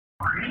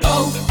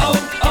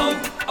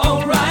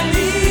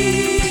O'Reilly!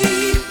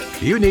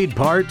 You need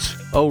parts?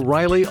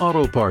 O'Reilly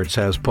Auto Parts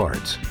has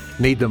parts.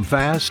 Need them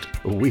fast?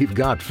 We've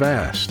got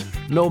fast.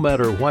 No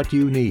matter what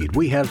you need,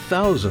 we have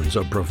thousands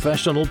of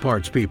professional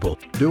parts people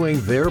doing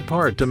their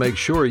part to make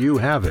sure you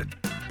have it.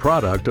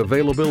 Product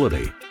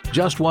availability.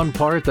 Just one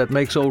part that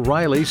makes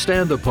O'Reilly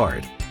stand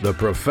apart. The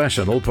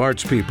professional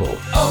parts people.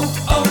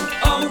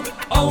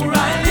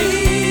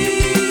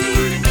 O'Reilly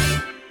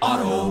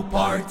Auto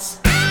Parts.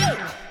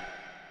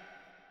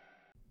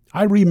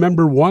 I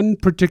remember one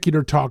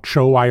particular talk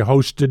show I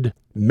hosted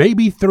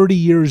maybe 30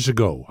 years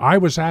ago. I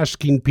was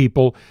asking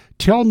people,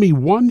 tell me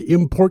one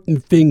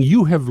important thing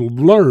you have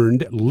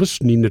learned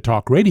listening to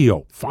talk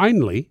radio.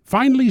 Finally,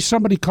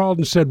 somebody called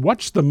and said,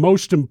 what's the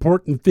most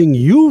important thing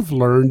you've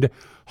learned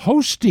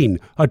hosting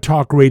a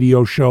talk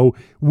radio show?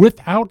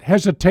 Without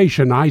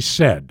hesitation, I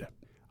said,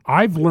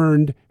 I've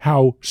learned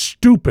how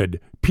stupid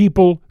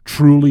people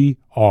truly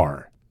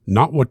are.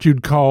 Not what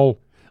you'd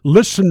call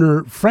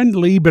listener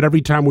friendly, but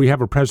every time we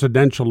have a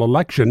presidential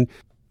election,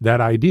 that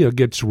idea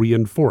gets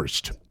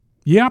reinforced.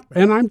 Yep,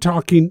 and I'm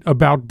talking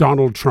about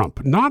Donald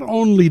Trump. Not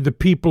only the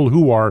people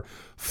who are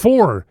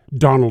for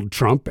Donald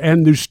Trump,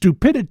 and the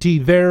stupidity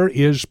there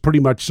is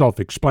pretty much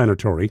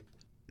self-explanatory,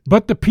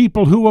 but the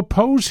people who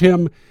oppose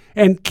him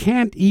and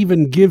can't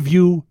even give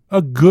you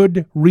a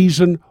good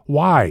reason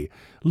why.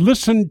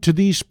 Listen to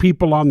these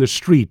people on the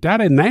street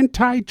at an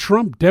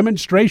anti-Trump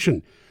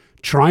demonstration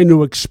trying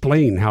to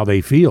explain how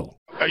they feel.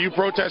 Are you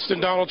protesting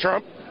Donald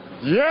Trump?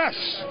 Yes,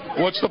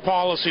 What's the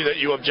policy that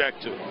you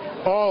object to?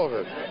 all of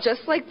it.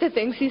 Just like the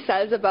things he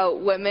says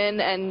about women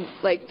and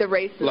like the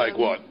racism. Like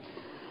what?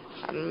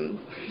 Too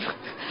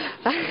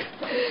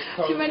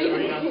many.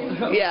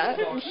 Yeah.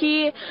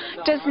 He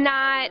does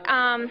not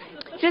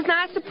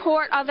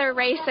support other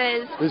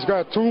races. He's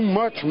got too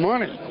much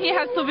money. He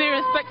has to be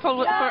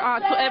respectful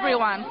to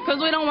everyone, because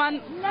we don't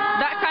want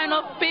that kind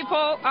of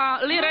people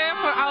leader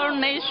for our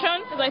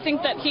nation. I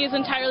think that he is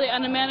entirely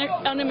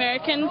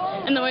un-American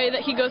in the way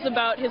that he goes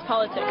about his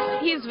politics.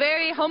 He's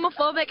very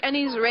homophobic and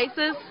he's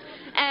racist,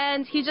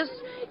 and he's just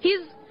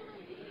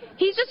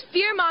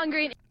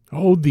fear-mongering.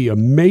 Oh, the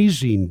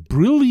amazing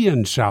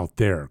brilliance out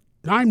there.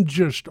 I'm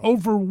just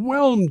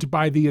overwhelmed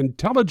by the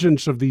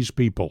intelligence of these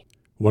people.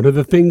 One of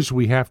the things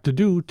we have to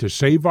do to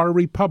save our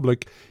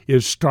republic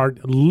is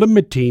start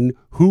limiting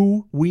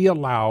who we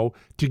allow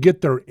to get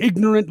their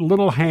ignorant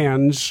little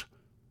hands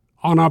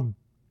on a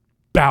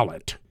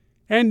ballot.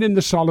 And in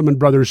the Solomon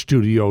Brothers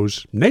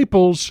Studios,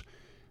 Naples,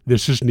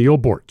 this is Neil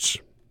Bortz.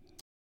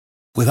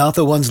 Without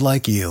the ones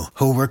like you,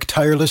 who work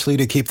tirelessly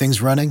to keep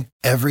things running,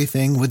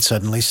 everything would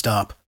suddenly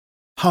stop.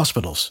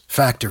 Hospitals,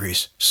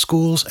 factories,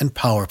 schools, and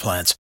power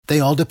plants, they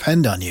all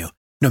depend on you.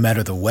 No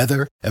matter the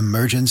weather,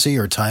 emergency,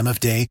 or time of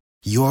day,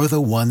 you're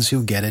the ones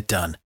who get it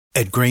done.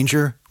 At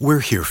Grainger, we're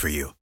here for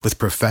you with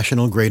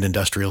professional-grade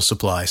industrial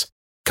supplies.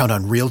 Count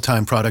on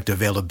real-time product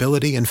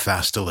availability and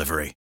fast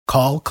delivery.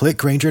 Call, click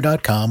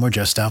Grainger.com, or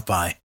just stop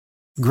by.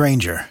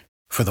 Grainger,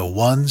 for the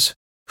ones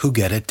who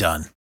get it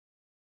done.